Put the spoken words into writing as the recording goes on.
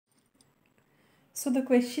So the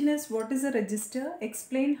question is, what is a register?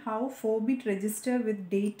 Explain how 4-bit register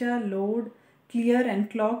with data, load, clear and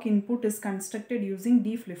clock input is constructed using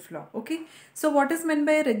D flip-flop. Okay. So what is meant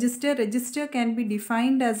by a register? Register can be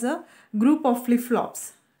defined as a group of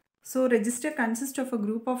flip-flops. So register consists of a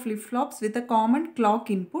group of flip-flops with a common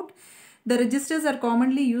clock input. The registers are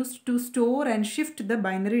commonly used to store and shift the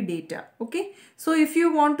binary data. Okay. So if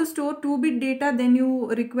you want to store 2-bit data, then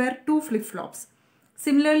you require 2 flip-flops.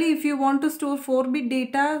 Similarly, if you want to store 4-bit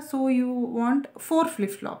data, so you want 4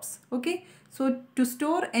 flip-flops. Okay. So to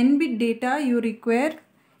store n-bit data, you require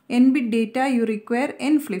n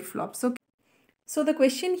flip-flops. Okay. So the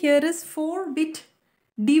question here is 4-bit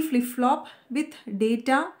D flip-flop with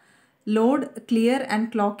data, load, clear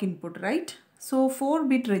and clock input, right? So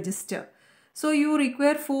 4-bit register. So you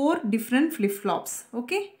require 4 different flip-flops.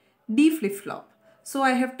 Okay. D flip-flop. So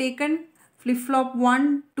I have taken flip-flop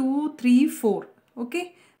 1, 2, 3, 4.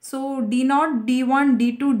 Okay. So D0, D1,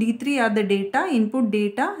 D2, D3 are the data, input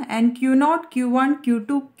data, and Q0, Q1,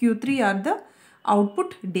 Q2, Q3 are the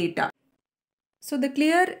output data. So the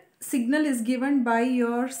clear signal is given by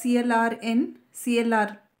your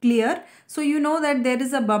CLR clear. So you know that there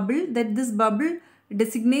is a bubble, that this bubble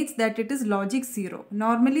designates that it is logic 0.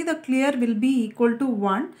 Normally the clear will be equal to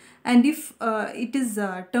 1, and if it is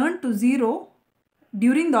turned to 0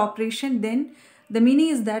 during the operation, then the meaning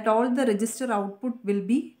is that all the register output will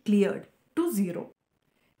be cleared to 0.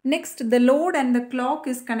 Next, the load and the clock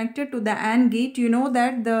is connected to the AND gate. You know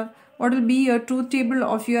that what will be your truth table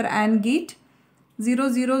of your AND gate? 0,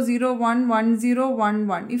 0, 0, 1, 1, 0, 1,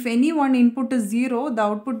 1. If any one input is 0, the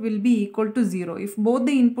output will be equal to 0. If both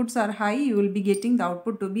the inputs are high, you will be getting the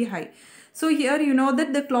output to be high. So here you know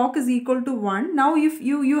that the clock is equal to 1. Now if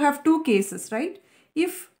you have two cases, right?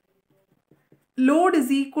 If load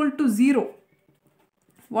is equal to 0,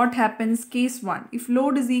 what happens? Case 1. If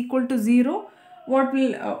load is equal to 0, what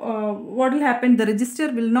will happen? The register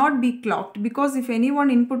will not be clocked, because if any one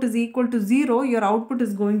input is equal to 0, your output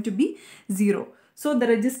is going to be 0. So the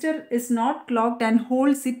register is not clocked and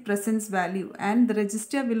holds its present value, and the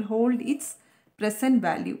register will hold its present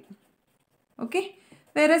value. Okay.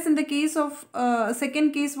 Whereas in the case of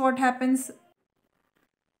second case, what happens?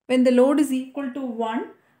 When the load is equal to 1,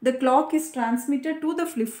 the clock is transmitted to the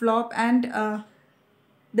flip-flop, and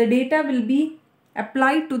the data will be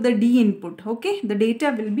applied to the D input. Okay. The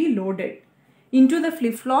data will be loaded into the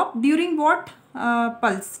flip-flop during what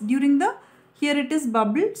pulse? During the, here it is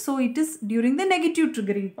bubble, so it is during the negative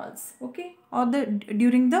triggering pulse. Okay. Or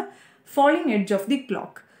during the falling edge of the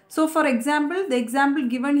clock. So for example, the example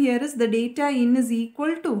given here is the data in is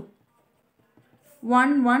equal to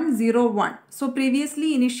 1101. So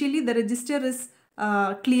previously, initially the register is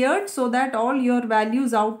cleared so that all your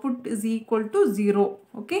values output is equal to 0.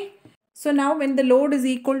 Okay. So now when the load is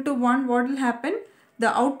equal to 1, what will happen?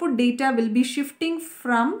 The output data will be shifting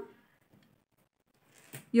from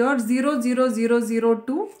your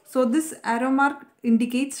 00002. So this arrow mark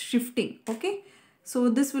indicates shifting. Okay. So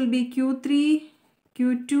this will be Q3,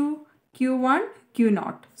 Q2, Q1,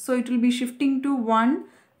 Q0. So it will be shifting to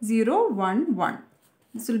 1011.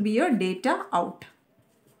 This will be your data out.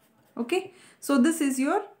 Okay. So this is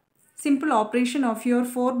your simple operation of your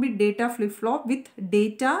 4-bit data flip-flop with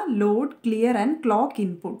data, load, clear and clock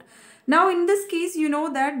input. Now in this case, you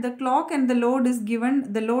know that the clock and the load is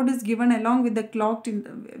given. The load is given along with the clock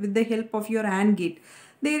with the help of your AND gate.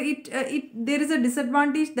 There is a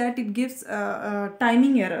disadvantage that it gives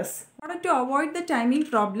timing errors. In order to avoid the timing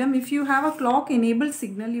problem, if you have a clock enabled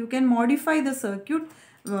signal, you can modify the circuit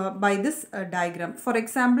by this diagram. For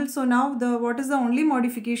example, so now what is the only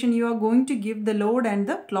modification? You are going to give the load and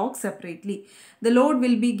the clock separately. The load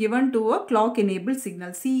will be given to a clock enabled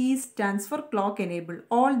signal. CE stands for clock enabled.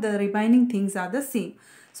 All the remaining things are the same.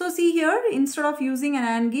 So see here, instead of using an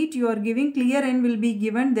AND gate, you are giving clear N will be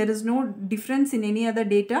given. There is no difference in any other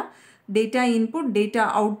data. Data input,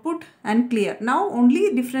 data output and clear. Now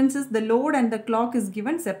only difference is the load and the clock is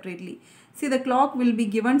given separately. See, the clock will be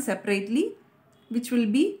given separately, which will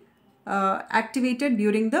be activated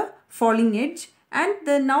during the falling edge. And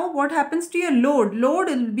then now what happens to your load? Load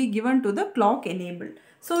will be given to the clock enabled.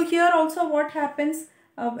 So here also what happens?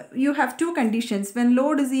 You have two conditions. When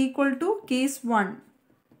load is equal to case 1.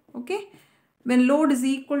 Okay. When load is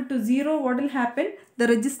equal to 0, what will happen? The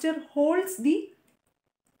register holds the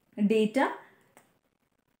data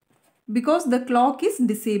because the clock is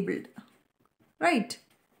disabled. Right.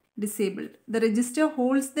 Disabled. The register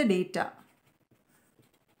holds the data.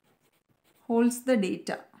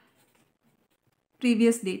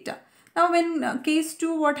 Previous data. Now when case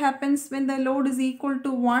 2, what happens? When the load is equal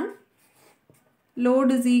to 1,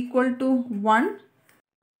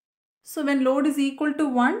 So when load is equal to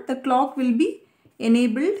 1, the clock will be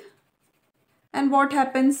enabled. And what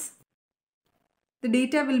happens? The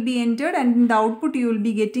data will be entered and in the output you will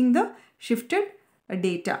be getting the shifted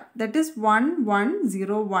data. That is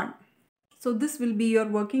 1101. So this will be your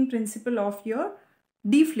working principle of your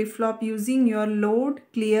D flip-flop using your load,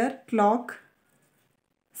 clear, clock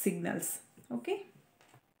signals. Okay.